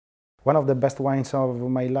One of the best wines of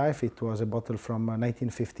my life, it was a bottle from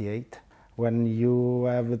 1958. When you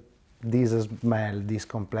have this smell, this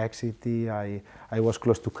complexity, I was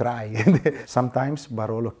close to cry. Sometimes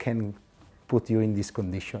Barolo can put you in this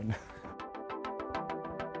condition.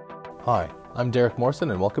 Hi, I'm Derek Morrison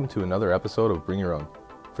and welcome to another episode of Bring Your Own.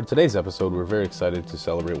 For today's episode, we're very excited to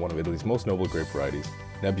celebrate one of Italy's most noble grape varieties,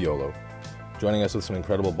 Nebbiolo. Joining us with some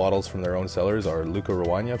incredible bottles from their own cellars are Luca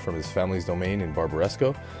Rawagna from his family's domain in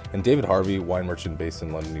Barbaresco and David Harvey, wine merchant based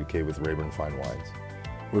in London, UK with Rayburn Fine Wines.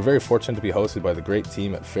 We're very fortunate to be hosted by the great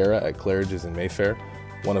team at Fera at Claridge's in Mayfair,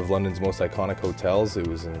 one of London's most iconic hotels. It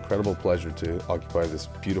was an incredible pleasure to occupy this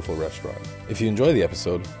beautiful restaurant. If you enjoy the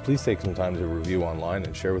episode, please take some time to review online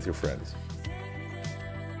and share with your friends.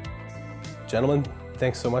 Gentlemen,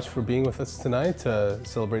 thanks so much for being with us tonight to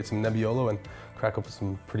celebrate some Nebbiolo and crack up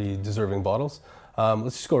some pretty deserving bottles.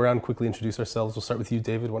 Let's just go around and quickly introduce ourselves. We'll start with you,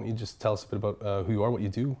 David. Why don't you just tell us a bit about who you are, what you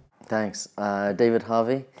do? Thanks. David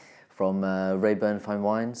Harvey from Rayburn Fine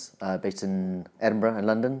Wines, based in Edinburgh and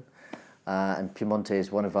London. And Piemonte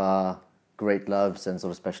is one of our great loves and sort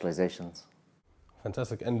of specializations.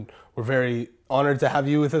 Fantastic. And we're very honored to have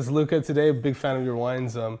you with us, Luca, today. Big fan of your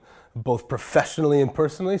wines, both professionally and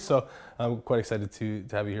personally. So I'm quite excited to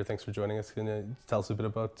have you here. Thanks for joining us. Can you tell us a bit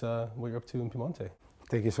about what you're up to in Piemonte?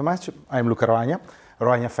 Thank you so much. I'm Luca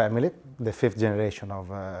Rawagna family, the fifth generation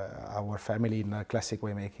of our family in classic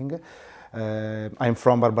winemaking. I'm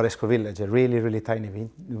from Barbaresco village, a really tiny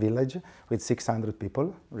village with 600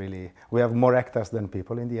 people. Really, we have more hectares than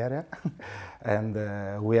people in the area,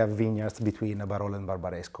 and we have vineyards between Barolo and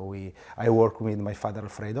Barbaresco. I work with my father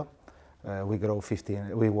Alfredo.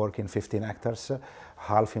 We work in 15 hectares,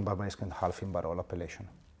 half in Barbaresco and half in Barolo appellation.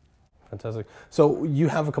 Fantastic. So you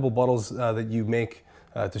have a couple bottles that you make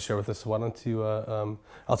to share with us. Why don't you?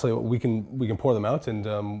 I'll tell you what. We can pour them out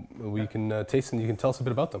and we can taste, and you can tell us a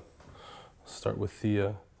bit about them. Start with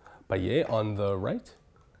the Paillet on the right.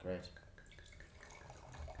 Great.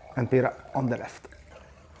 And Pira on the left.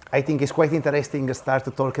 I think it's quite interesting to start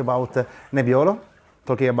to talk about Nebbiolo,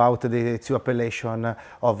 talking about the two appellations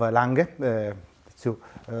of Langhe,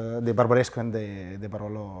 the Barbaresco and the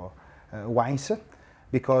Barolo wines,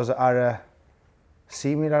 because are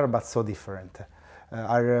similar but so different.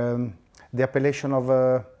 The appellation of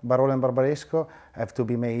Barolo and Barbaresco have to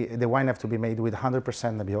be made. The wine have to be made with 100%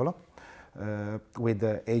 Nebbiolo.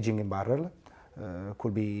 With aging in barrel,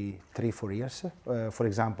 could be 3-4 years. For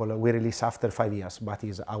example, we release after 5 years, but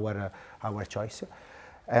is our choice.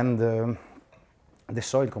 And the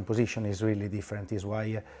soil composition is really different. Is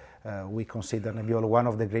why we consider Nebbiolo one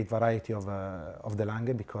of the great variety of the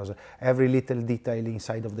Langhe, because every little detail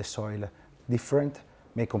inside of the soil different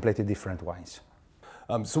make completely different wines.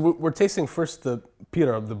 So we're tasting first the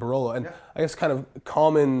Pira, the Barolo, and yeah. I guess kind of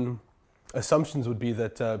common assumptions would be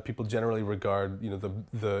that people generally regard,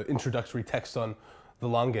 the introductory text on the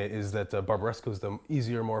Langhe is that Barbaresco is the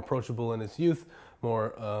easier, more approachable in its youth,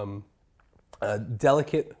 more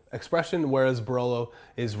delicate expression, whereas Barolo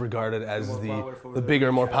is regarded as the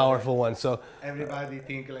bigger, more powerful one. So everybody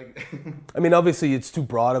think like. I mean, obviously, it's too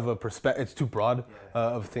broad of a perspective. It's too broad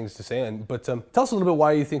of things to say. But tell us a little bit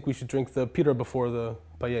why you think we should drink the Pira before the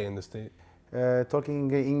Paillet in this state.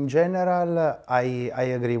 Talking in general,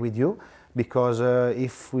 I agree with you. Because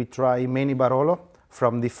if we try many Barolo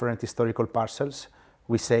from different historical parcels,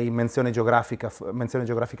 we say menzione geografica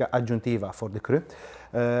aggiuntiva for the cru.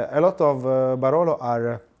 A lot of Barolo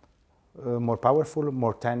are more powerful,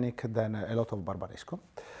 more tannic than a lot of Barbaresco.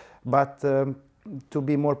 But to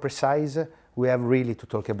be more precise, we have really to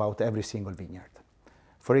talk about every single vineyard.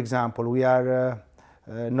 For example, we are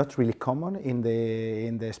not really common in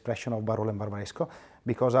the expression of Barolo and Barbaresco,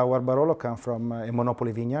 because our Barolo come from a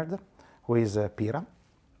monopoly vineyard, who is Pira,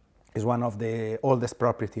 is one of the oldest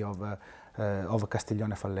property of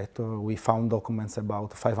Castiglione Falletto. We found documents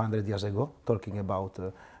about 500 years ago talking about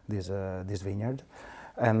this vineyard.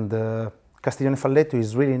 And Castiglione Falletto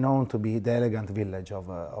is really known to be the elegant village of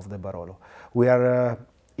the Barolo. We are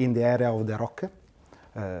in the area of the Rocche.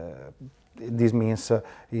 This means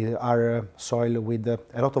our soil with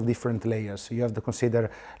a lot of different layers. You have to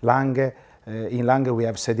consider Langhe. In Langhe we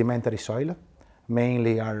have sedimentary soil,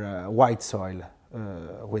 mainly our white soil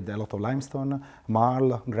with a lot of limestone,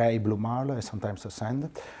 marl, grey, blue marl, and sometimes sand.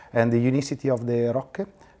 And the unicity of the rock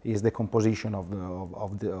is the composition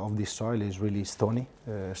of this soil is really stony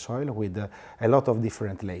soil with a lot of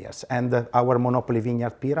different layers. And our monopoly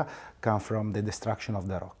vineyard Pira come from the destruction of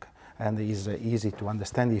the rock. And it is easy to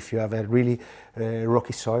understand if you have a really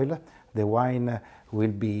rocky soil, the wine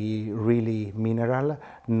will be really mineral,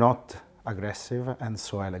 not aggressive and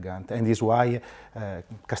so elegant. And this is why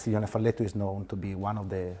Castiglione Falletto is known to be one of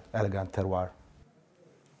the elegant terroir.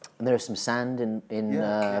 And there is some sand in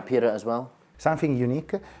Pira as well? Something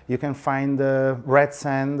unique. You can find red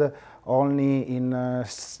sand only in,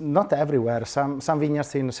 not everywhere, some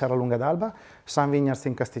vineyards in Serralunga d'Alba, some vineyards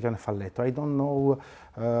in Castiglione Falletto. I don't know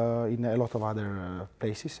in a lot of other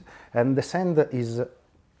places. And the sand is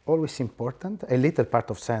always important, a little part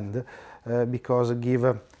of sand, because give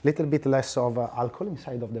a little bit less of alcohol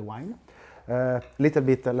inside of the wine, little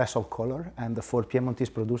bit less of color, and for Piemontese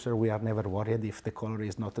producer we are never worried if the color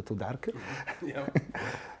is not too dark. Yeah.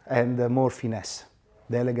 And more finesse.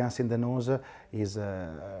 The elegance in the nose is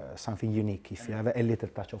something unique if you have a little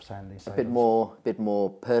touch of sand inside. A bit more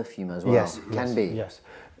perfume as well. Yes, can be.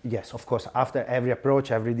 Yes, of course. After every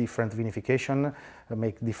approach, every different vinification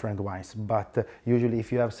make different wines. But usually,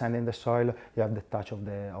 if you have sand in the soil, you have the touch of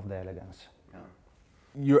the elegance.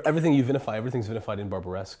 Everything you vinify, everything's vinified in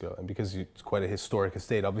Barbaresco, and because it's quite a historic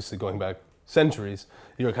estate, obviously going back centuries,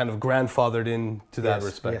 you're kind of grandfathered into that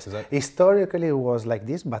respect. Yes. Is that? Historically, it was like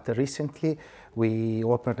this, but recently we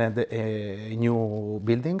opened a new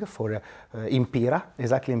building for in Pira,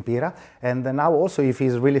 exactly in Pira, and now also, if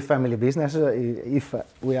it's really family business, if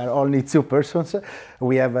we are only two persons,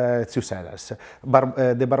 we have two cellars.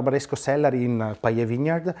 The Barbaresco cellar in Paille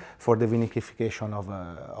Vineyard for the vinification of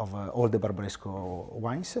all the Barbaresco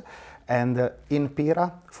wines, and in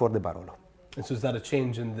Pira for the Barolo. And so is that a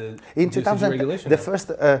change in the in 2000 regulation?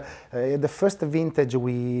 The first vintage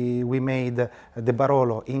we made the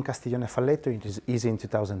Barolo in Castiglione Falletto is in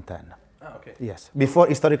 2010. Ah, okay. Yes. Before,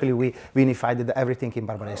 historically, we vinified everything in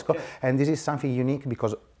Barbaresco, okay. And this is something unique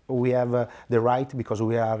because we have the right, because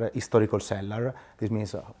we are a historical cellar. This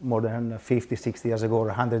means more than 50, 60 years ago or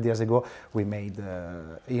 100 years ago, we made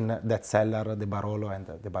in that cellar the Barolo and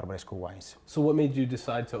the Barbaresco wines. So what made you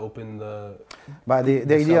decide to open the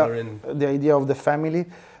idea of the family,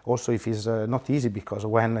 also if it's not easy, because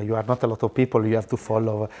when you are not a lot of people, you have to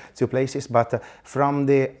follow two places, but from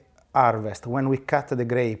the harvest, when we cut the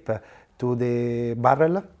grape to the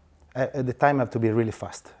barrel, the time have to be really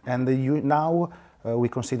fast. And now we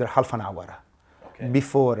consider half an hour. Okay.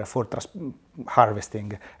 Before for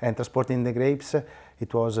harvesting and transporting the grapes,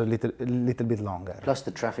 it was a little bit longer. Plus the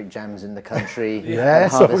traffic jams in the country,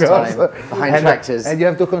 yes, harvest time, behind tractors. And you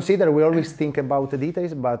have to consider, we always think about the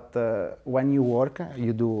details, but when you work,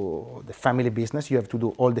 you do the family business, you have to do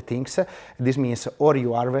all the things. This means or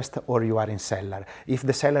you harvest or you are in cellar. If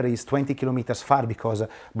the cellar is 20 kilometers far, because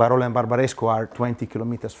Barolo and Barbaresco are 20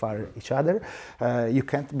 kilometers far each other, you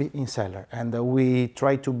can't be in cellar. And we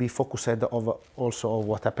try to be focused also of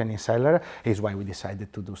what happened in cellar, is why we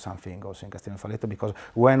decided to do something also in Castiglione Falletto, because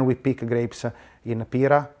when we pick grapes in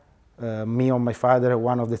Pira, me or my father,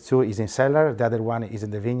 one of the two is in cellar, the other one is in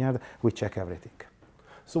the vineyard. We check everything.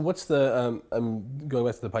 So what's the, I'm going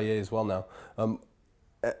back to the Paille as well now.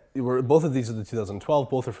 Both of these are the 2012,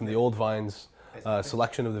 both are from the old vines,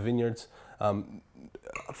 selection of the vineyards,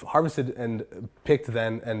 harvested and picked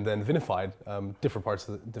then and then vinified, different parts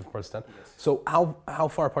of the town. Yes. So how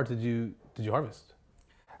far apart did you harvest?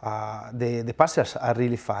 The parcels are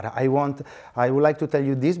really far. I would like to tell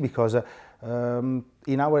you this because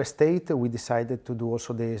in our estate we decided to do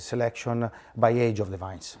also the selection by age of the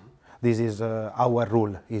vines. This is our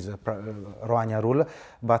rule, is a Roagna rule,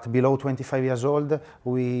 but below 25 years old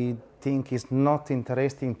we think it's not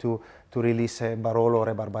interesting to release a Barolo or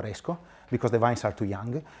a Barbaresco because the vines are too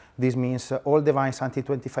young. This means all the vines until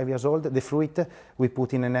 25 years old, the fruit we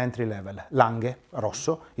put in an entry level. Langhe,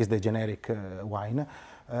 Rosso, is the generic wine.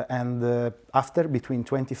 And after, between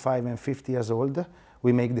 25 and 50 years old,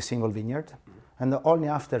 we make the single vineyard. And only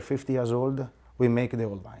after 50 years old, we make the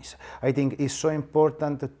old vines. I think it's so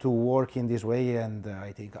important to work in this way, and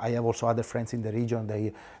I think I have also other friends in the region,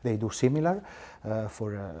 they do similar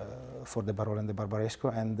for the Barolo and the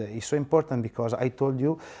Barbaresco, and it's so important because I told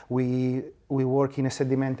you we work in a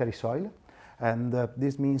sedimentary soil, and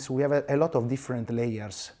this means we have a lot of different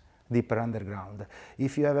layers deeper underground.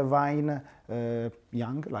 If you have a vine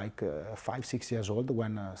young, like 5-6 years old,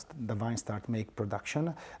 when the vine start make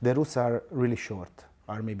production, the roots are really short,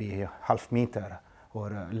 are maybe half meter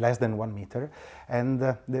or less than 1 meter, and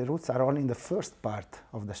the roots are only in the first part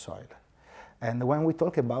of the soil. And when we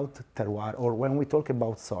talk about terroir, or when we talk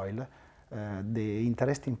about soil, the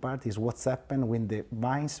interesting part is what's happened when the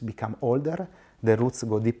vines become older, the roots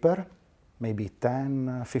go deeper, maybe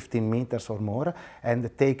 10, 15 meters or more, and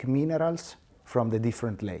take minerals from the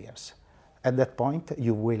different layers. At that point,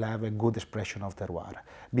 you will have a good expression of terroir.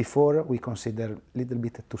 Before, we consider a little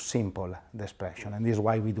bit too simple the expression, and this is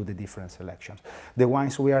why we do the different selections. The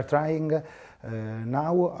wines we are trying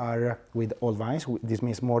now are with old vines. This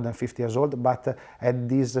means more than 50 years old, but at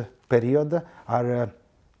this period are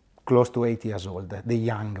close to 80 years old, the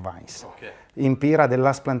young vines. Okay. In Pira, the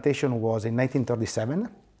last plantation was in 1937.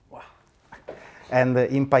 Wow. And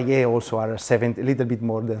in Paillet also are a little bit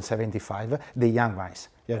more than 75, the young vines.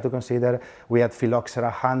 You have to consider we had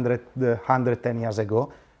phylloxera 110 years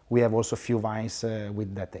ago. We have also few vines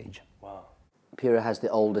with that age. Wow. Pira has the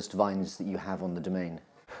oldest vines that you have on the domain.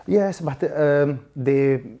 Yes, but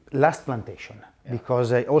the last plantation,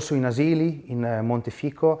 because also in Asili, in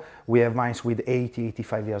Montefico, we have vines with 80,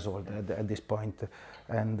 85 years old at this point.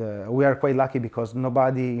 And we are quite lucky because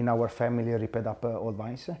nobody in our family ripped up old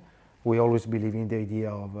vines. We always believe in the idea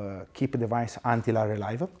of keep the vines until are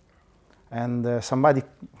alive. And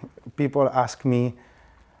people ask me,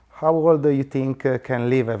 how old do you think can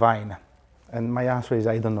live a vine? And my answer is,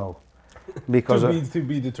 I don't know. Because to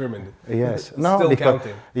be determined. Yes. Still because,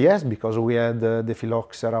 counting. yes, because we had the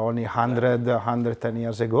phylloxera only 110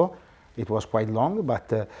 years ago. It was quite long, but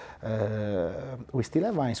we still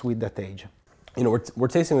have wines with that age. You know, we're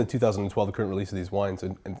tasting the 2012, the current release of these wines,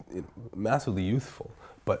 and massively youthful,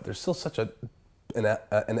 but there's still such an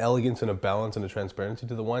elegance and a balance and a transparency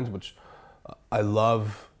to the wines, which I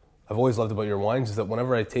love. I've always loved about your wines is that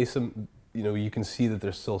whenever I taste them, you know, you can see that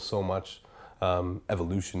there's still so much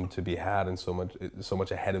evolution to be had and so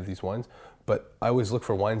much ahead of these wines. But I always look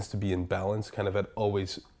for wines to be in balance, kind of at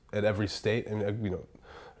every state. And you know,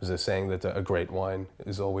 there's a saying that a great wine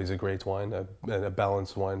is always a great wine, and a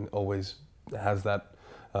balanced wine always has that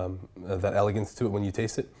elegance to it when you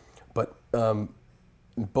taste it. But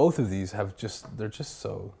both of these they're just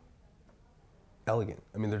so elegant.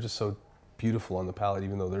 I mean, they're just so beautiful on the palate,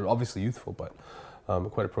 even though they're obviously youthful, but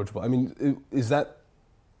quite approachable. I mean,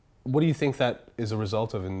 what do you think that is a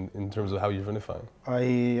result of in terms of how you're vinifying?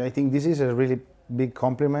 I think this is a really big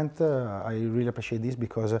compliment. I really appreciate this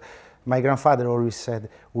because my grandfather always said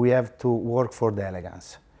we have to work for the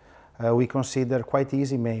elegance. We consider quite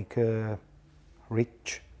easy make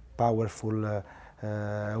rich, powerful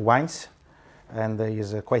wines, and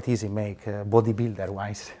it's quite easy make bodybuilder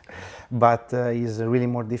wines, but it's really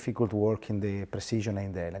more difficult work in the precision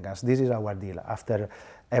and the elegance. This is our deal. After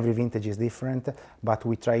every vintage is different, but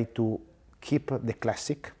we try to keep the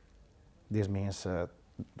classic. This means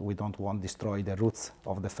we don't want to destroy the roots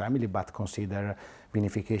of the family, but consider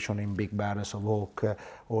vinification in big barrels of oak,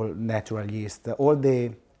 all natural yeast, all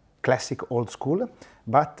the classic old school,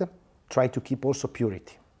 but try to keep also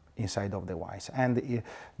purity inside of the wines. And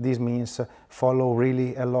this means follow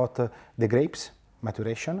really a lot the grapes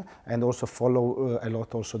maturation, and also follow a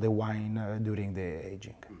lot also the wine during the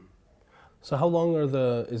aging. So how long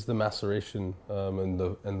is the maceration and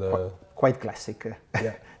the quite classic,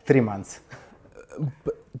 3 months.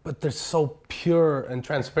 But they're so pure and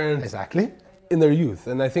transparent. Exactly. In their youth,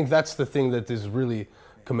 and I think that's the thing that is really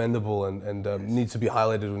commendable and needs to be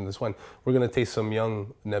highlighted in this wine. We're going to taste some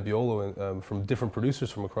young Nebbiolo from different producers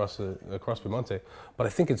from across Piemonte, but I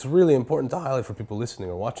think it's really important to highlight for people listening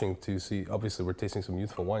or watching to see. Obviously, we're tasting some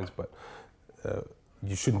youthful wines, but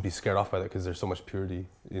you shouldn't be scared off by that because there's so much purity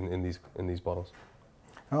in these bottles.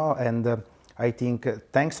 Oh, and I think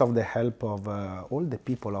thanks of the help of all the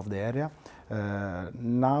people of the area,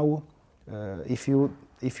 now if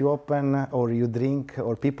you open or you drink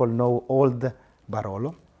or people know old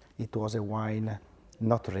Barolo, it was a wine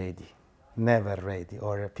not ready, never ready,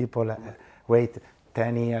 or people wait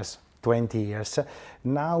 10 years, 20 years.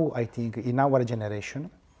 Now I think in our generation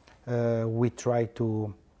we try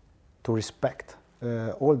to respect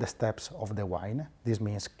all the steps of the wine. This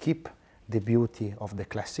means keep the beauty of the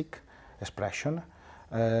classic expression,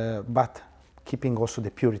 but keeping also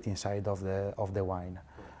the purity inside of the wine.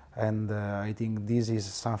 And I think this is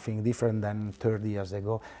something different than 30 years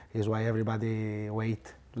ago. Is why everybody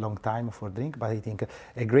wait long time for drink. But I think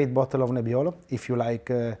a great bottle of Nebbiolo, if you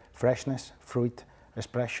like freshness, fruit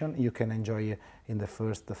expression, you can enjoy in the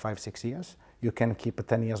first 5-6 years. You can keep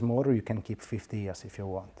 10 years more, or you can keep 50 years if you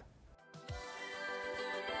want.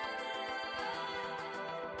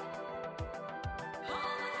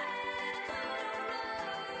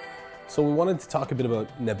 So we wanted to talk a bit about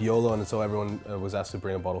Nebbiolo, and so everyone was asked to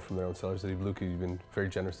bring a bottle from their own cellars. Luca, you've been very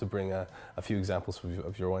generous to bring a few examples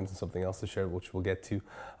of your wines and something else to share, which we'll get to.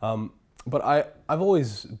 But I've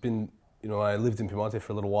always been, you know, I lived in Piemonte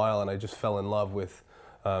for a little while, and I just fell in love with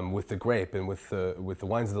the grape and with the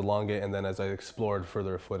wines of the Langhe. And then as I explored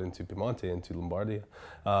further afoot into Piemonte, into Lombardia,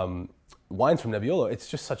 wines from Nebbiolo, it's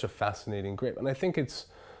just such a fascinating grape. And I think it's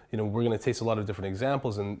we're going to taste a lot of different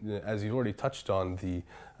examples, and as you've already touched on,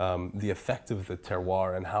 the effect of the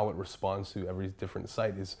terroir and how it responds to every different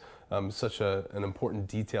site is such an important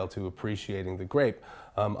detail to appreciating the grape.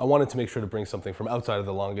 I wanted to make sure to bring something from outside of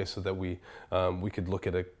the Langhe so that we could look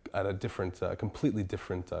at a different, completely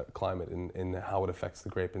different climate in how it affects the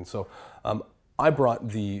grape. And so I brought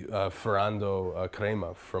the Ferrando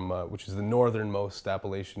Crema from, which is the northernmost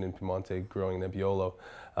appellation in Piemonte growing Nebbiolo.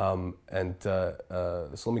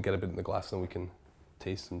 So let me get a bit in the glass and we can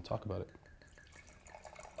taste and talk about it.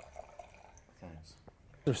 Thanks.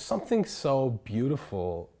 There's something so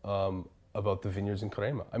beautiful about the vineyards in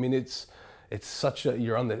Crema. I mean, it's such a,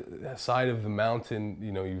 you're on the side of the mountain,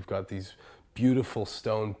 you've got these beautiful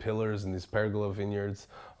stone pillars and these pergola vineyards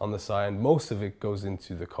on the side. Most of it goes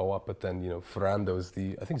into the co-op, but then, Ferrando is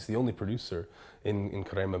I think it's the only producer in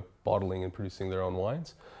Crema bottling and producing their own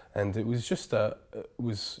wines. And it was just, after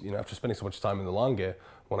spending so much time in the Langhe,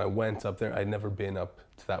 when I went up there, I'd never been up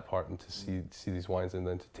to that part and to see these wines and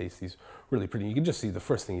then to taste these really pretty. You can just see, the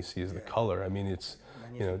first thing you see is the color. I mean, it's,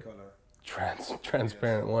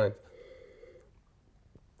 transparent wine.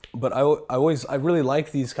 But I really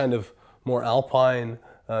like these kind of more alpine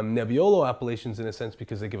Nebbiolo appellations in a sense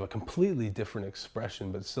because they give a completely different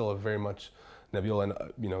expression, but still a very much Nebbiolo.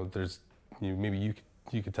 And maybe you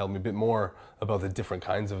could tell me a bit more about the different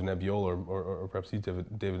kinds of Nebbiolo, or perhaps you,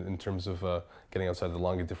 David, in terms of getting outside the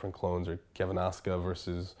Langhe, different clones, or Chiavenasca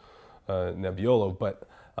versus Nebbiolo. But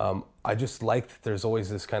I just like that there's always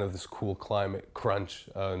this cool climate crunch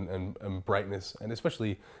and brightness, and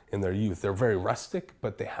especially in their youth. They're very rustic,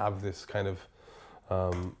 but they have this kind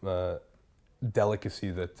of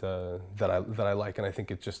delicacy that I like, and I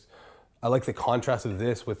think I like the contrast of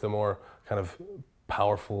this with the more kind of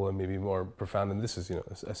powerful and maybe more profound. And this is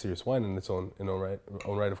a serious wine in its own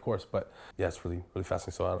right, of course. But yeah, it's really really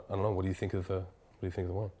fascinating. So I don't know. What do you think of the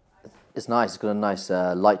wine? It's nice. It's got a nice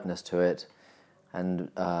lightness to it,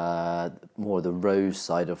 and more of the rose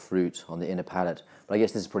side of fruit on the inner palate. But I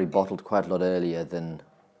guess this is probably bottled quite a lot earlier than.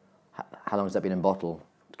 How long has that been in bottle?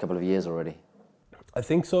 A couple of years already. I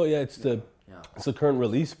think so. Yeah, it's the current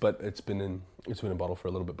release, but it's been in bottle for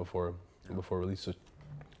a little bit before release. So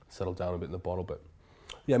settled down a bit in the bottle, but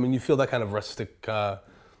yeah, I mean, you feel that kind of rustic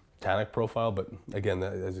tannic profile, but again,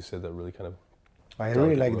 as you said, that really kind of. I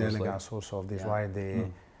really like the elegance also of this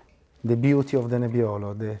wine, the beauty of the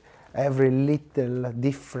Nebbiolo, every little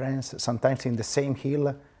difference, sometimes in the same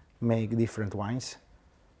hill, make different wines.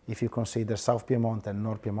 If you consider South Piemonte and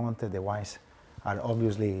North Piemonte, the wines are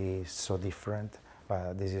obviously so different,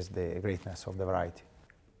 but this is the greatness of the variety.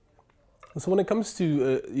 So when it comes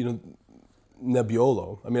to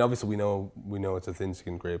Nebbiolo, I mean, obviously we know it's a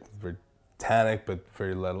thin-skinned grape, very tannic, but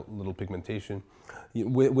very little pigmentation.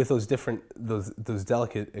 With those different, those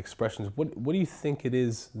delicate expressions, what do you think it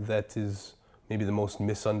is that is maybe the most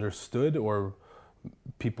misunderstood, or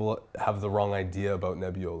people have the wrong idea about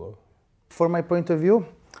Nebbiolo? From my point of view,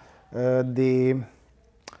 the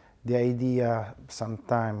idea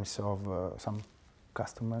sometimes of some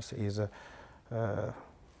customers is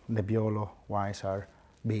Nebbiolo wines are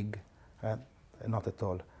big. Not at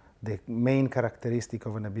all. The main characteristic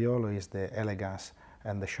of a Nebbiolo is the elegance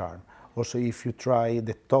and the charm. Also, if you try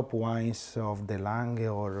the top wines of the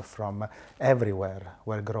Langhe or from everywhere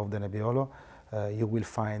where grow the Nebbiolo, you will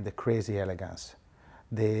find the crazy elegance.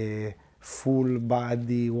 The full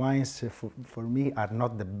body wines for me are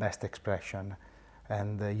not the best expression,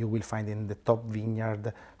 and you will find in the top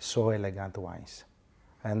vineyard so elegant wines.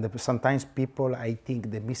 And sometimes people, I think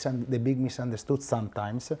the big misunderstood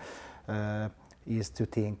sometimes is to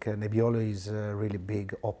think Nebbiolo is a really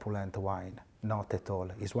big opulent wine. Not at all.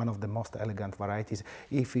 It's one of the most elegant varieties.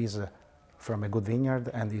 If it's from a good vineyard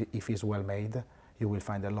and if it's well made, you will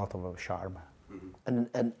find a lot of charm. And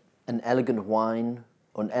an elegant wine,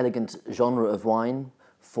 or an elegant genre of wine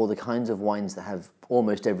for the kinds of wines that have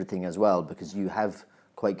almost everything as well, because you have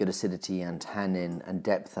quite good acidity and tannin and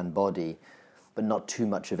depth and body, but not too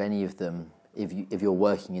much of any of them if you're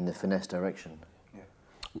working in the finesse direction.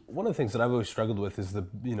 One of the things that I've always struggled with is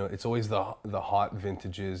it's always the hot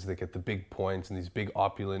vintages that get the big points and these big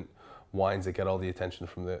opulent wines that get all the attention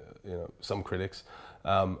from the some critics,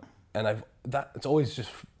 and it's always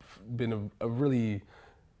just been a really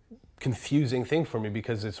confusing thing for me,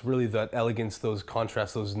 because it's really that elegance, those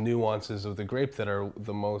contrasts, those nuances of the grape that are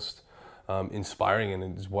the most inspiring,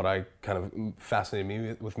 and is what I kind of fascinated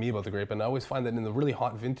me about the grape. And I always find that in the really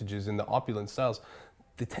hot vintages, in the opulent styles,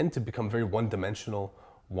 they tend to become very one-dimensional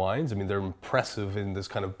wines. I mean, they're impressive in this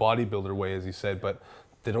kind of bodybuilder way, as you said, but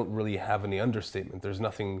they don't really have any understatement. There's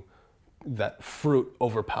nothing that fruit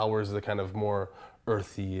overpowers the kind of more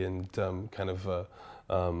earthy and kind of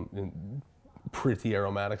pretty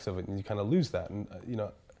aromatics of it, and you kind of lose that. And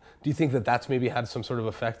do you think that that's maybe had some sort of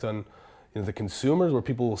effect on the consumers, where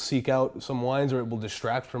people will seek out some wines, or it will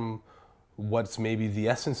distract from what's maybe the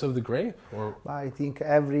essence of the grape? Or I think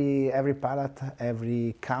every palate,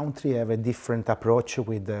 every country have a different approach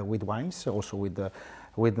with wines, also with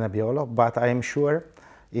Nebbiolo. But I am sure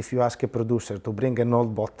if you ask a producer to bring an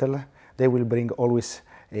old bottle, they will bring always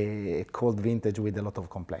a cold vintage with a lot of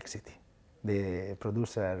complexity. The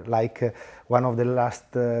producer, like one of the last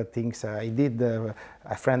things I did,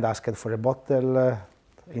 a friend asked for a bottle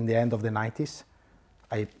in the end of the 90s.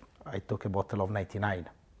 I took a bottle of 99.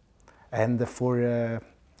 And for a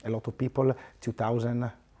lot of people,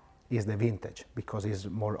 2000 is the vintage because it's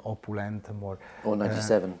more opulent, more... Or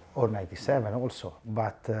 97. Or 97 also.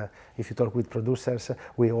 But if you talk with producers,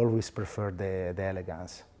 we always prefer the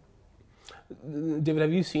elegance. David,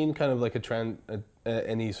 have you seen kind of like a trend,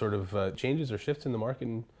 any sort of changes or shifts in the market?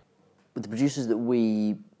 With the producers that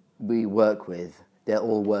we work with, they're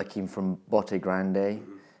all working from Botte Grande,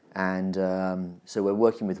 and so we're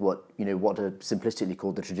working with what are simplistically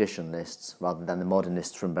called the traditionalists rather than the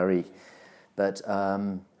modernists from Barrique. But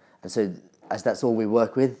and so as that's all we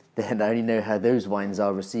work with, then I only know how those wines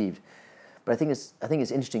are received. But I think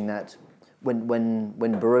it's interesting that when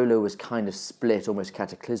Barolo was kind of split almost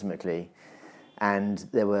cataclysmically, and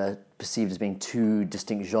they were perceived as being two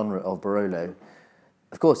distinct genres of Barolo.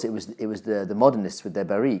 Of course, it was the modernists with their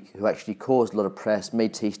Barrique who actually caused a lot of press,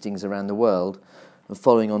 made tastings around the world, and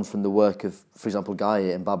following on from the work of, for example,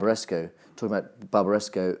 Gaia and Barbaresco, talking about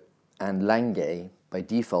Barbaresco and Langhe by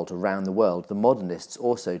default around the world. The modernists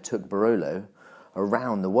also took Barolo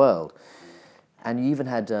around the world, and you even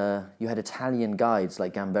had Italian guides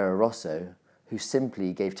like Gambero Rosso, who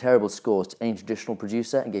simply gave terrible scores to any traditional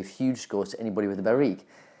producer and gave huge scores to anybody with a Barrique.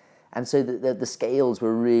 And so the scales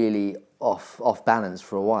were really off balance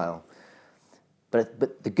for a while. But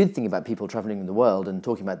the good thing about people traveling in the world and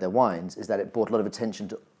talking about their wines is that it brought a lot of attention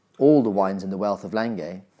to all the wines in the wealth of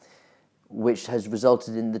Langhe, which has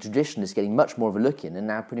resulted in the traditionalists getting much more of a look in, and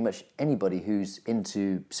now pretty much anybody who's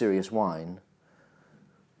into serious wine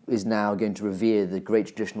is now going to revere the great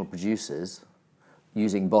traditional producers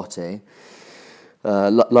using Botte,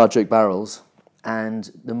 large oak barrels. And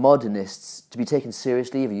the modernists, to be taken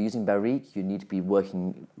seriously, if you're using Barrique, you need to be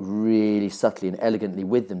working really subtly and elegantly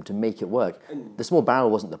with them to make it work. The small barrel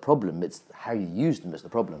wasn't the problem; it's how you used them that's the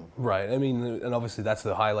problem. Right. I mean, and obviously that's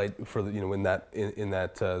the highlight for in that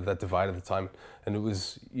divide at the time. And it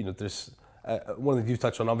was there's one thing you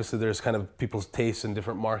touched on. Obviously, there's kind of people's tastes in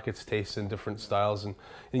different markets, tastes in different styles, and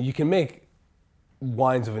you can make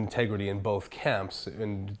wines of integrity in both camps,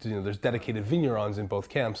 and there's dedicated vignerons in both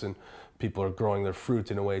camps, and people are growing their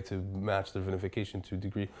fruit in a way to match their vinification to a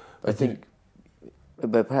degree. I think,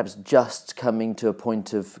 but perhaps just coming to a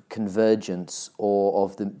point of convergence or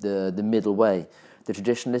of the middle way. The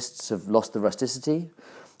traditionalists have lost the rusticity,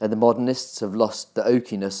 and the modernists have lost the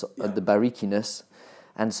oakiness and the barriquiness,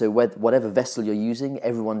 and so whatever vessel you're using,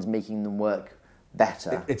 everyone's making them work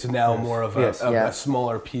better. It's now more of a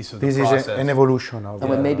smaller piece of the process. This is an evolution of.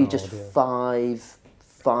 And when maybe just five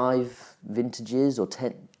vintages or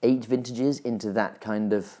 8 vintages into that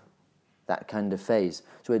kind of phase.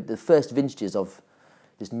 So the first vintages of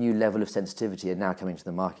this new level of sensitivity are now coming to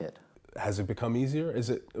the market. Has it become easier?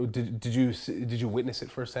 Did you witness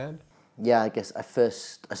it firsthand? Yeah, I guess I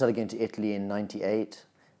started going to Italy in '98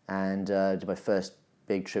 and did my first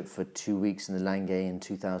big trip for 2 weeks in the Langhe in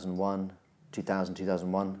 2001.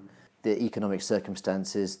 The economic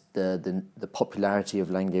circumstances, the popularity of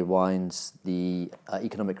Langhe wines, the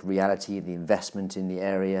economic reality, the investment in the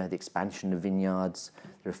area, the expansion of vineyards,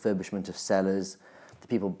 the refurbishment of cellars, the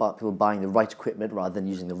people buying the right equipment rather than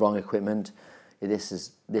using the wrong equipment. There's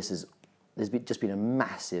just been a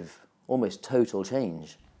massive, almost total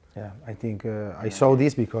change. Yeah, I think I saw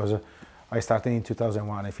this because I started in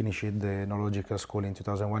 2001. I finished the enological school in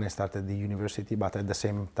 2001. I started the university, but at the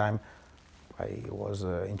same time, I was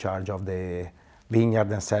in charge of the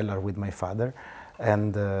vineyard and cellar with my father,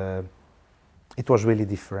 and it was really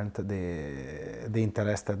different, the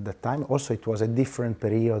interest at that time. Also, it was a different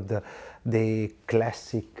period. The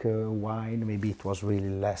classic wine, maybe it was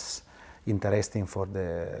really less interesting for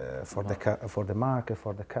the market,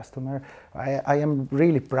 for the customer. I am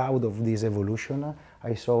really proud of this evolution.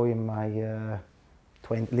 I saw in my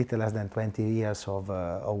little less than 20 years of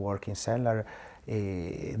work in cellar,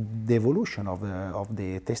 the evolution of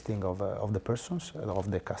the tasting of the persons, of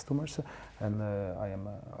the customers, and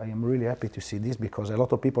I am really happy to see this, because a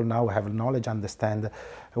lot of people now have knowledge, understand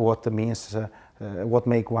what means, what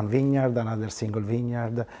make one vineyard, another single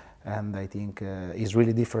vineyard, and I think is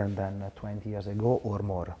really different than 20 years ago or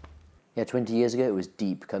more. Yeah, 20 years ago it was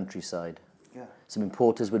deep countryside. Yeah. Some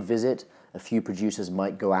importers would visit, a few producers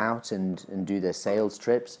might go out and do their sales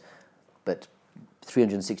trips, but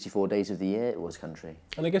 364 days of the year it was country.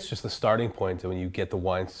 And I guess just the starting point when you get the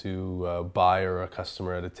wines to a buyer or a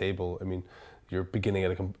customer at a table, I mean, you're beginning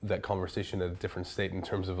at that conversation at a different state in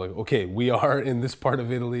terms of like, okay, we are in this part of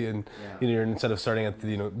Italy, and you know, instead of starting at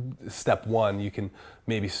the, step one, you can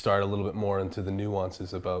maybe start a little bit more into the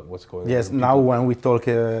nuances about what's going on. Yes, now when we talk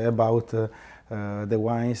about the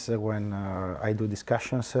wines, when I do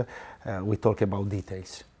discussions, we talk about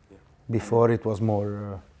details. Yeah. Before it was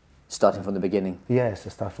more... starting from the beginning. Yes,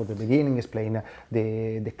 start from the beginning, explain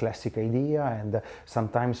the classic idea, and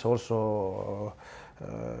sometimes also...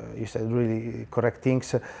 you said really correct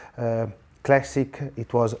things. Classic,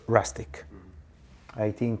 it was rustic.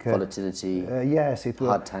 I think volatility. Yes, it was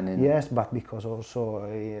hard tannin. Yes, but because also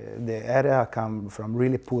the area come from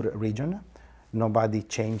really poor region. Nobody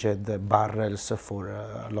changed the barrels for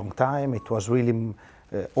a long time. It was really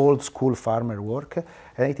old school farmer work,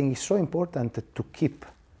 and I think it's so important to keep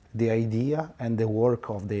the idea and the work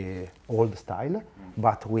of the old style,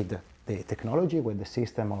 but with the technology, with the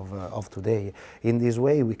system of today. In this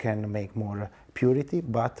way we can make more purity,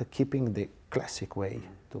 but keeping the classic way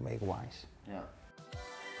to make wines. Yeah.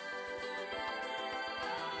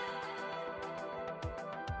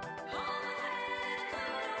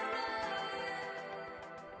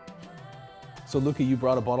 So Luca, you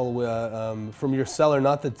brought a bottle from your cellar,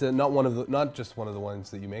 not just one of the wines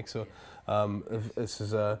that you make. So this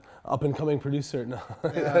is a up and coming producer. No,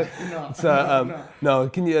 no.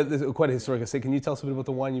 Can you? This is quite a historic estate. Can you tell us a bit about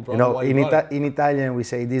the wine you brought? In Italian we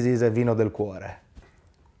say this is a vino del cuore,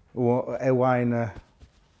 a wine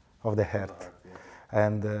of the heart,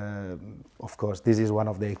 and of course this is one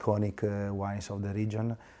of the iconic wines of the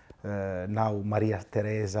region. Now Maria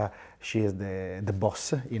Teresa, she is the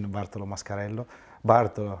boss in Bartolo Mascarello.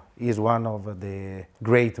 Bartolo is one of the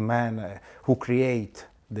great men who create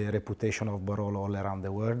the reputation of Barolo all around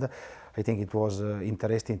the world. I think it was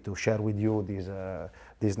interesting to share with you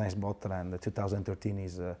this nice bottle, and 2013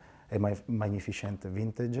 is a magnificent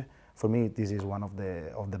vintage. For me, this is one of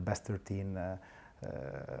the best 13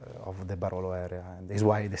 of the Barolo area, and this is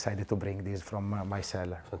why I decided to bring this from my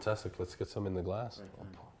cellar. Fantastic. Let's get some in the glass.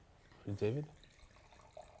 David?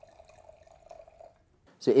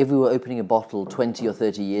 So if we were opening a bottle 20 or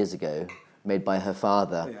 30 years ago, made by her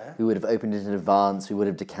father, we would have opened it in advance, we would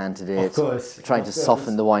have decanted it, of course, trying to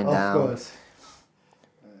soften the wine down. Of course.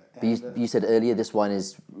 But you said earlier this wine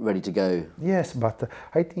is ready to go. Yes, but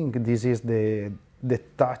I think this is the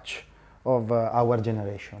touch of our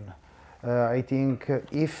generation. I think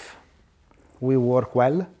if we work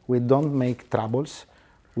well, we don't make troubles,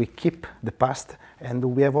 we keep the past, and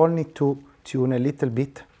we have only to tune a little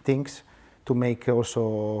bit things to make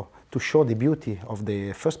also to show the beauty of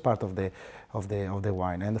the first part of the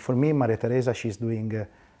wine. And for me, Maria Teresa, she's doing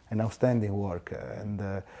an outstanding work.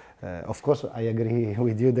 And of course, I agree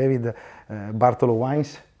with you, David. Bartolo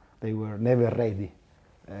wines, they were never ready.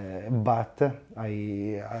 But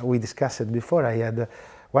we discussed it before. I had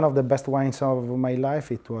one of the best wines of my life.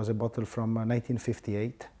 It was a bottle from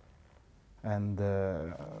 1958. And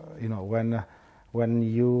when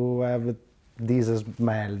you have this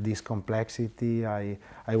smell, this complexity, I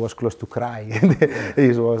was close to cry.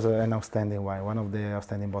 It was an outstanding wine, one of the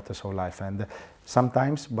outstanding bottles of life. And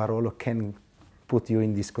sometimes Barolo can put you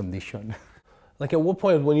in this condition. Like at what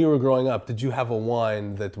point when you were growing up, did you have a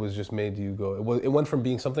wine that was just made you go, it went from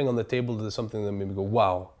being something on the table to something that made me go,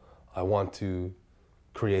 wow, I want to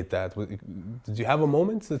create that. Did you have a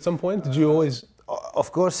moment at some point? Did you always...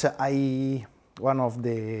 Of course, one of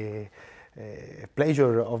the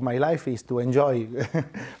pleasure of my life is to enjoy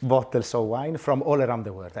bottles of wine from all around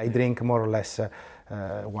the world. I drink more or less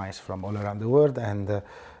wines from all around the world, and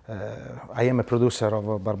I am a producer of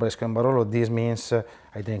Barbaresco and Barolo. This means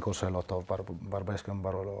I drink also a lot of Barbaresco and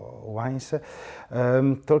Barolo wines.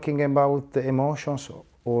 Talking about emotions,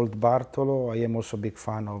 old Bartolo, I am also a big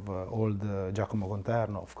fan of old Giacomo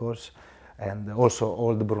Conterno, of course, and also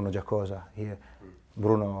old Bruno Giacosa.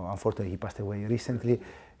 Bruno, unfortunately, he passed away recently.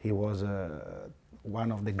 He was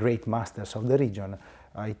one of the great masters of the region.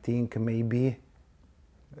 I think maybe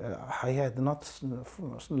I had not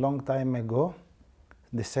a long time ago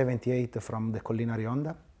the 78 from the Collina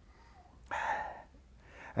Rionda.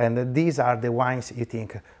 And these are the wines you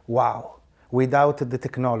think, wow, without the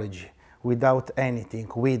technology, without anything,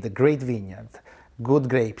 with a great vineyard, good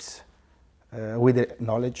grapes, with the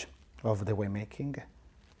knowledge of the winemaking,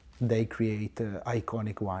 they create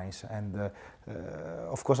iconic wines. And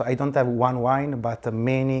of course, I don't have one wine, but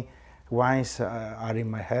many wines are in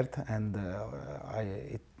my head, and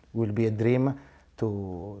it will be a dream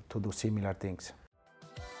to do similar things.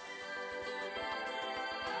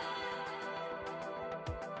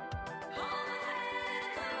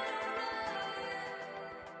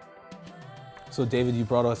 So David, you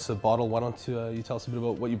brought us a bottle. Why don't you tell us a bit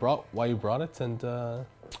about what you brought, why you brought it, and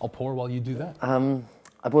I'll pour while you do that.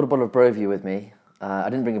 I brought a bottle of Brovia with me. I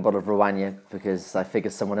didn't bring a bottle of Romagna because I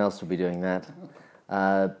figured someone else would be doing that.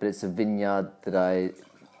 But it's a vineyard that I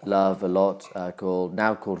love a lot,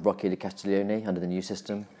 now called Rocche di Castiglione under the new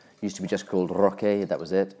system. Used to be just called Rocche, that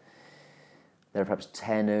was it. There are perhaps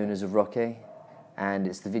 10 owners of Rocche, and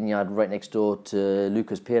it's the vineyard right next door to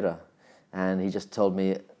Luca's Pira. And he just told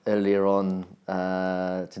me earlier on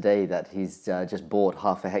today that he's just bought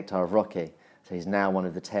half a hectare of Rocche. So he's now one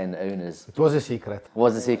of the 10 owners. It was a secret.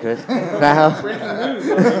 Was a secret. Now, Breaking news.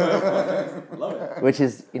 Love it. which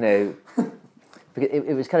is,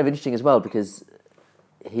 it was kind of interesting as well because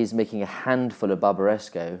he's making a handful of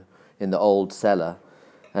Barbaresco in the old cellar,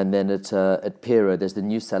 and then at Pira there's the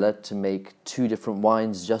new cellar to make 2 different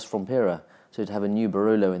wines just from Pira. So to have a new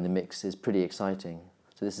Barolo in the mix is pretty exciting.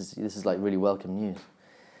 So this is like really welcome news.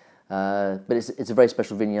 But it's a very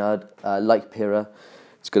special vineyard, like Pira.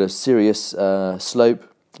 It's got a serious slope,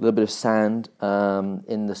 a little bit of sand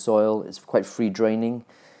in the soil. It's quite free draining.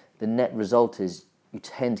 The net result is you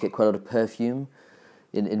tend to get quite a lot of perfume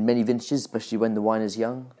in many vintages, especially when the wine is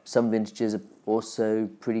young. Some vintages are also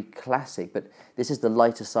pretty classic, but this is the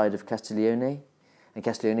lighter side of Castiglione, and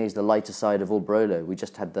Castiglione is the lighter side of all Barolo. We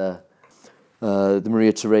just had the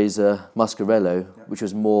Maria Teresa Mascarello, which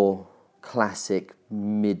was more classic,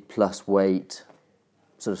 mid-plus weight,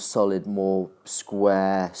 sort of solid, more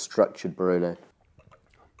square, structured Barolo.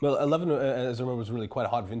 Well, 11, as I remember, was really quite a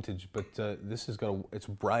hot vintage, but this has got it's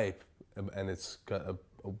ripe, and it's got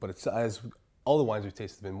but it's as all the wines we've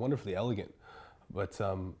tasted have been wonderfully elegant, but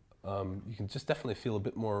you can just definitely feel a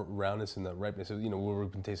bit more roundness in the ripeness. Where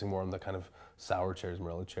we've been tasting more on the kind of sour cherries,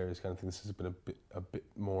 Morello cherries kind of thing. This has been a bit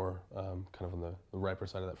more kind of on the riper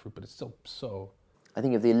side of that fruit, but it's still so. I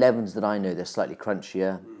think of the 11s that I know, they're slightly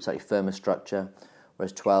crunchier, slightly firmer structure,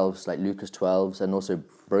 whereas 12s, like Luca's 12s, and also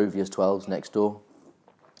Brovia's 12s next door,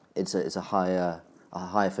 it's a higher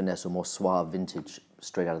finesse or more suave vintage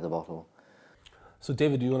straight out of the bottle. So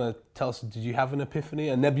David, do you want to tell us, did you have an epiphany,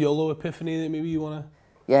 a Nebbiolo epiphany that maybe you want to?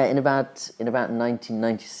 Yeah, in about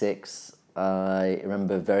 1996, I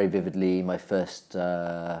remember very vividly my first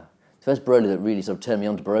Barolo that really sort of turned me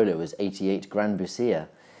on to Barolo was 88 Gran Busia.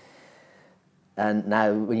 And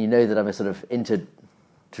now when you know that I'm a sort of into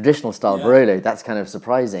traditional style Barolo, that's kind of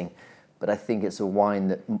surprising. But I think it's a wine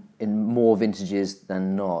that in more vintages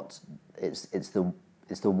than not, it's the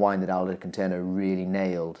wine that Aldo Conterno really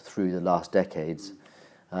nailed through the last decades.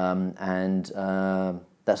 And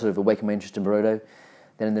that sort of awakened my interest in Barolo.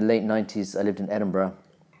 Then in the late 90s, I lived in Edinburgh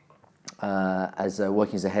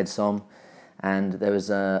working as a head som, and there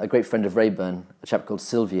was a great friend of Rayburn, a chap called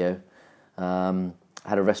Silvio,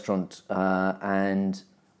 had a restaurant, and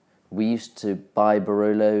we used to buy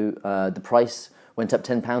Barolo. The price went up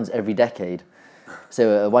 £10 every decade.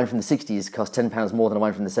 So a wine from the 60s cost £10 more than a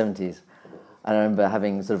wine from the 70s. And I remember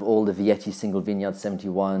having sort of all the Vietti single vineyard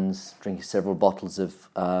 71s, drinking several bottles of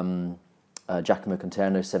Giacomo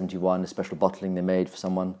Conterno 71, a special bottling they made for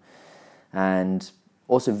someone, and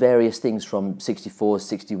also various things from 64s,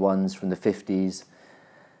 61s from the 50s,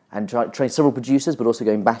 and trying several producers, but also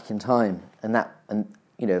going back in time. And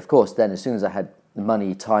of course, then as soon as I had the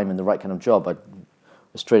money, time, and the right kind of job, I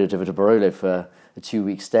was straight over to Barolo for a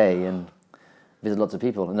 2-week stay and visit lots of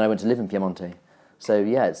people. And then I went to live in Piemonte. So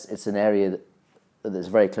yeah, it's an area that's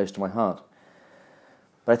very close to my heart.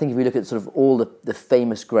 But I think if we look at sort of all the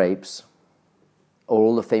famous grapes, or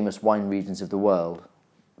all the famous wine regions of the world,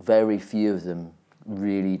 very few of them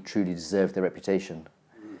really truly deserve their reputation.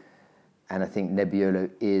 And I think Nebbiolo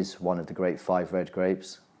is one of the great 5 red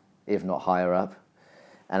grapes, if not higher up.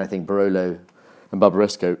 And I think Barolo and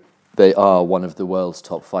Barbaresco, they are one of the world's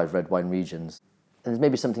top 5 red wine regions. And there's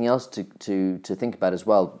maybe something else to think about as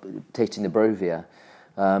well, tasting the Brovia.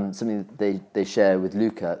 Something that they share with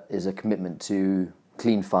Luca is a commitment to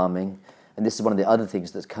clean farming. And this is one of the other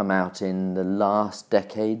things that's come out in the last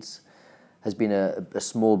decades, has been a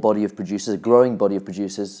small body of producers, a growing body of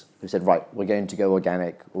producers who said, right, we're going to go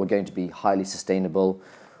organic, we're going to be highly sustainable,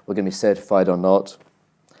 we're going to be certified or not.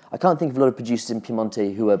 I can't think of a lot of producers in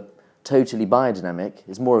Piemonte who are totally biodynamic.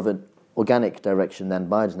 It's more of an organic direction than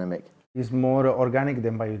biodynamic. It's more organic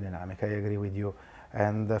than biodynamic, I agree with you.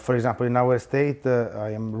 And for example, in our estate,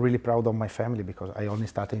 I am really proud of my family because I only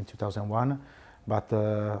started in 2001, but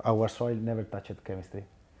our soil never touched chemistry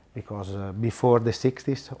because before the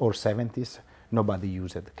 60s or 70s, nobody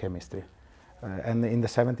used chemistry. And in the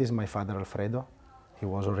 70s, my father Alfredo, he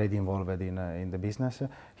was already involved in the business.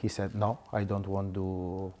 He said, no, I don't want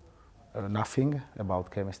to do nothing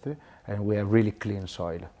about chemistry, and we have really clean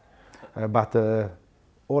soil. But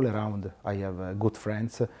all around, I have good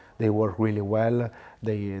friends. They work really well.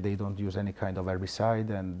 They don't use any kind of herbicide,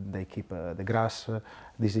 and they keep the grass.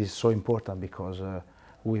 This is so important because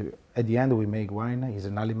at the end we make wine. Is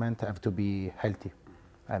an element have to be healthy,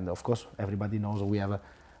 and of course everybody knows we have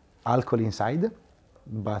alcohol inside,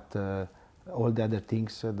 but all the other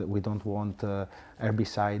things that we don't want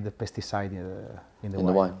herbicide, pesticide in the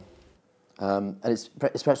wine. And it's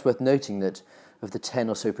perhaps worth noting that of the 10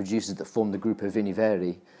 or so producers that form the group of Vini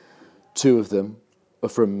Veri, 2 of them are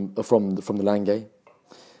from the Langhe,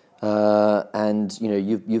 and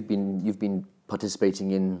you've been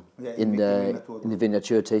participating in the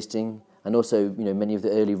Vignature tasting, and also many of the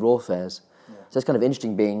early raw fairs. Yeah. So it's kind of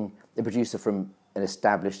interesting being a producer from an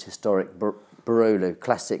established historic Barolo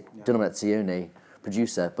classic denominazione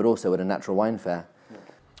producer, but also at a natural wine fair. Yeah.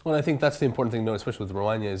 Well, I think that's the important thing to know, especially with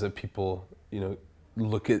Romagna, is that people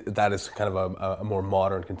look at that as kind of a more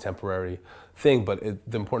modern, contemporary thing. But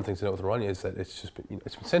the important thing to know with Romagna is that it's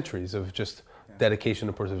been centuries of just dedication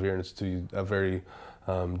and perseverance to a very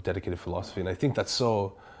dedicated philosophy. And I think that's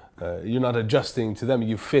so. You're not adjusting to them.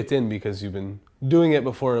 You fit in because you've been doing it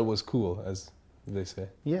before it was cool, as they say.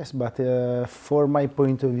 Yes, but for my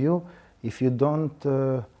point of view, if you don't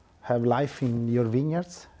have life in your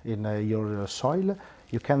vineyards, in your soil,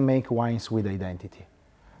 you can make wines with identity.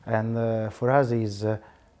 And for us is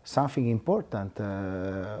something important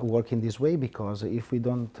working this way, because if we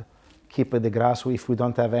don't keep the grass, if we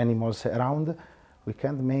don't have animals around, we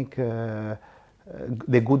can't make the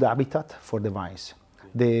good habitat for the vines.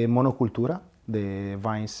 The monocultura, the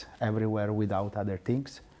vines everywhere without other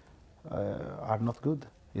things, are not good.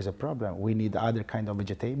 Is a problem. We need other kind of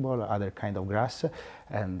vegetable, other kind of grass,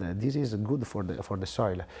 and this is good for the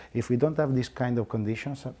soil. If we don't have this kind of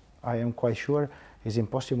conditions, I am quite sure it's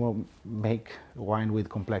impossible to make wine with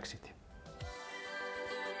complexity.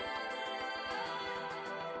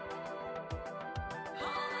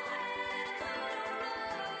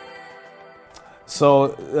 So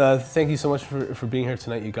thank you so much for being here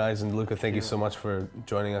tonight, you guys, and Luca, thank you so much for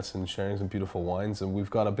joining us and sharing some beautiful wines. And we've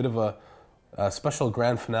got a bit of a special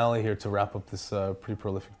grand finale here to wrap up this pretty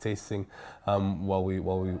prolific tasting while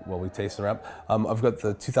we taste and wrap. I've got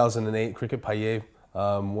the 2008 Cricket Paillet,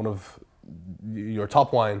 one of your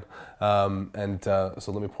top wine, and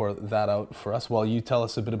so let me pour that out for us while you tell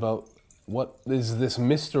us a bit about what is this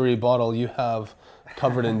mystery bottle you have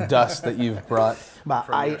covered in dust that you've brought. But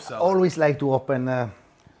I always like to open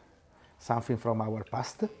something from our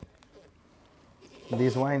past.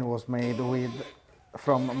 This wine was made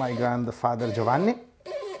from my grandfather Giovanni,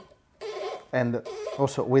 and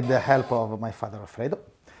also with the help of my father Alfredo.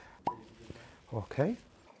 Okay.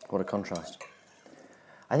 What a contrast.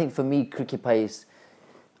 I think for me, Cricket Paillet,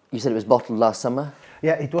 you said it was bottled last summer?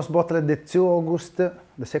 Yeah, it was bottled the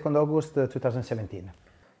 2nd August 2017.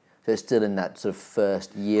 So it's still in that sort of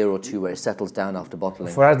first year or two where it settles down after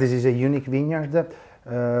bottling? For us, this is a unique vineyard.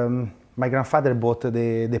 My grandfather bought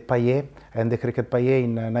the Paillet and the Cricket Paillet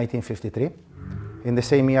in 1953. In the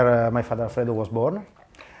same year, my father Alfredo was born,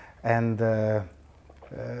 and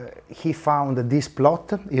he found this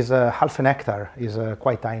plot is half an hectare, is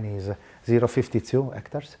quite tiny, is 0.52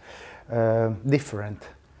 hectares, different.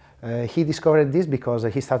 He discovered this because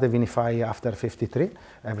he started vinify after 53,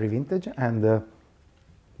 every vintage, and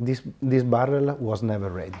this barrel was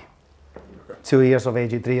never ready. 2 years of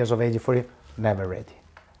age, 3 years of age, 4 years, never ready.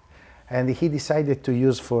 And he decided to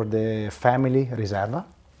use for the family Riserva.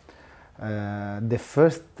 The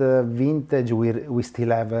first vintage we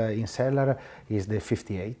still have in cellar is the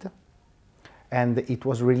 58, and it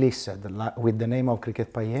was released with the name of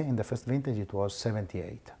Cricket Paillet. In the first vintage it was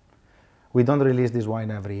 78. We don't release this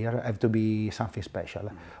wine every year, it have to be something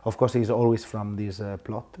special. Of course it's always from this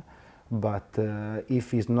plot, but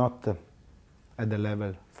if it's not at the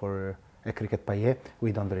level for a Cricket Paillet,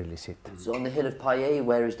 we don't release it. So on the hill of Paillet,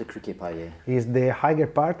 where is the Cricket Paillet? It's the higher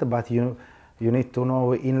part, but you need to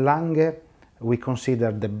know in Langhe we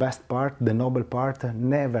consider the best part, the noble part,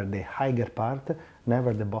 never the higher part,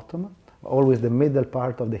 never the bottom, always the middle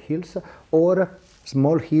part of the hills, or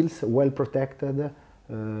small hills well protected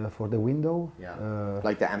for the window. Yeah.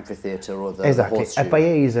 Like the amphitheater or the exactly. horseshoe. A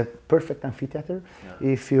Paillet is a perfect amphitheater. Yeah.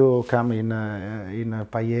 If you come in a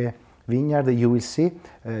Paillet vineyard, you will see,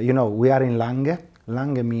 we are in Langhe.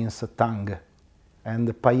 Lange means tongue,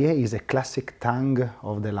 and Paillet is a classic tongue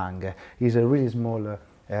of the Lange. It's a really small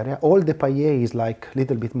area. All the Paillet is like a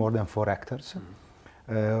little bit more than 4 hectares.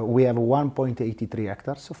 We have 1.83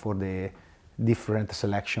 hectares for the different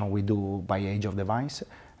selection we do by age of the vines,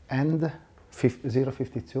 and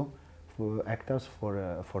 0.52 hectares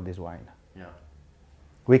for this wine. Yeah.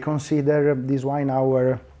 We consider this wine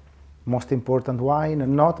our most important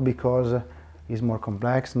wine, not because it's more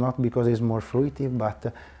complex, not because it's more fruitive,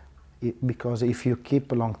 but because if you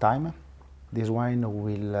keep a long time, this wine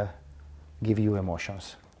will give you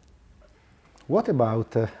emotions. What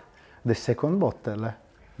about the second bottle?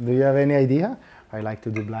 Do you have any idea? I like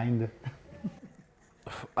to do blind.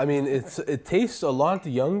 I mean, it tastes a lot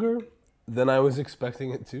younger than I was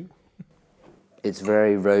expecting it to. It's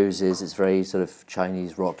very roses. It's very sort of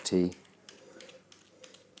Chinese rock tea.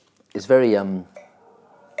 It's very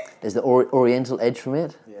there's the oriental edge from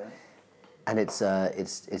it, and it's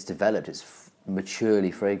developed. It's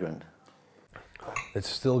maturely fragrant. It's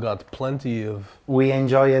still got plenty of. We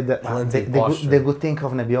enjoyed Plenty the good thing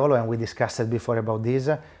of Nebbiolo, and we discussed it before about this.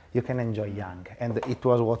 You can enjoy young, and it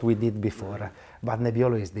was what we did before. But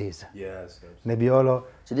Nebbiolo is this. Yes. Nebbiolo.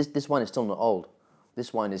 So this wine is still not old.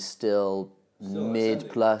 This wine is still mid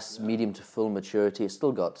plus, medium to full maturity. It's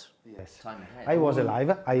still got time ahead. I was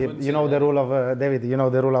alive. You know the rule of David. You know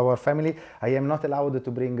the rule of our family. I am not allowed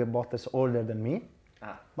to bring bottles older than me.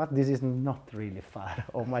 But this is not really far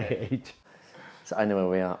of my age. So I know where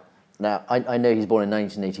we are. Now, I know he's born in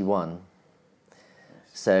 1981.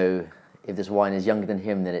 So if this wine is younger than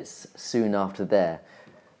him, then it's soon after there.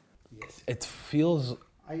 Yes. It feels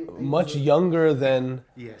much younger than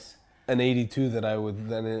Yes. an 82 than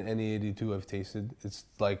any 82 I've tasted. It's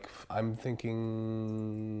like, I'm thinking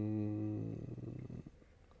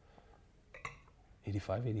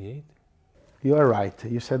 85, 88? You are right.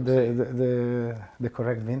 You said the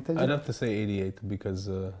correct vintage. I'd have to say 88 because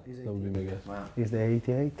that would be my guess. Wow. Is the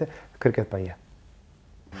 88 Cricket Paillet.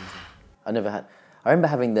 I remember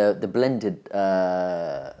having the blended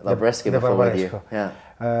Barbaresco before with you. Yeah.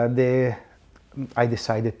 I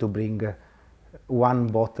decided to bring one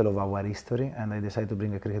bottle of our history, and I decided to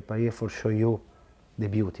bring a Cricket Paillet for show you the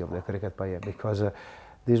beauty of the Cricket Paillet, because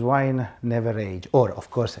this wine never age, or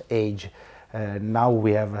of course age. Now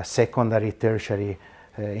we have a secondary, tertiary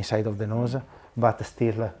inside of the nose, but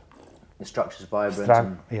still. The structure's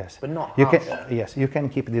vibrant. Yes. But not you harsh. Yes, you can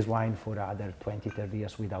keep this wine for other 20, 30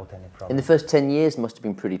 years without any problem. In the first 10 years, must have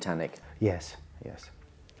been pretty tannic. Yes.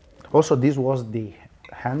 Also, this was the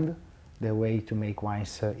way to make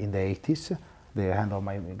wines in the 80s. The hand of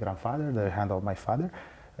my grandfather, the hand of my father.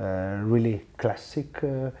 Really classic,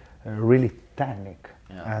 really tannic.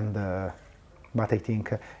 Yeah. And but I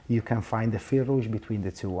think you can find the fil rouge between the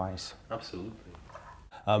two wines. Absolutely.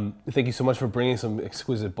 Thank you so much for bringing some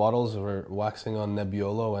exquisite bottles. We're waxing on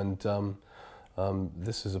Nebbiolo, and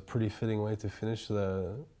this is a pretty fitting way to finish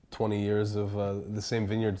the 20 years of the same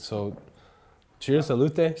vineyard. So, cheers,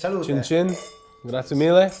 salute. Salute. Chin chin. Grazie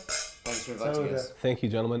mille. Thanks for inviting us. Thank you,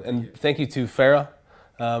 gentlemen. And thank you to Farah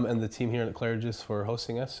and the team here at Claridge's for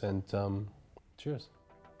hosting us. And cheers.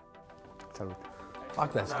 Salute.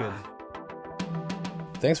 Fuck, that's good.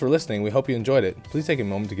 Thanks for listening. We hope you enjoyed it. Please take a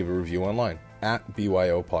moment to give a review online at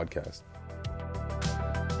BYO Podcast.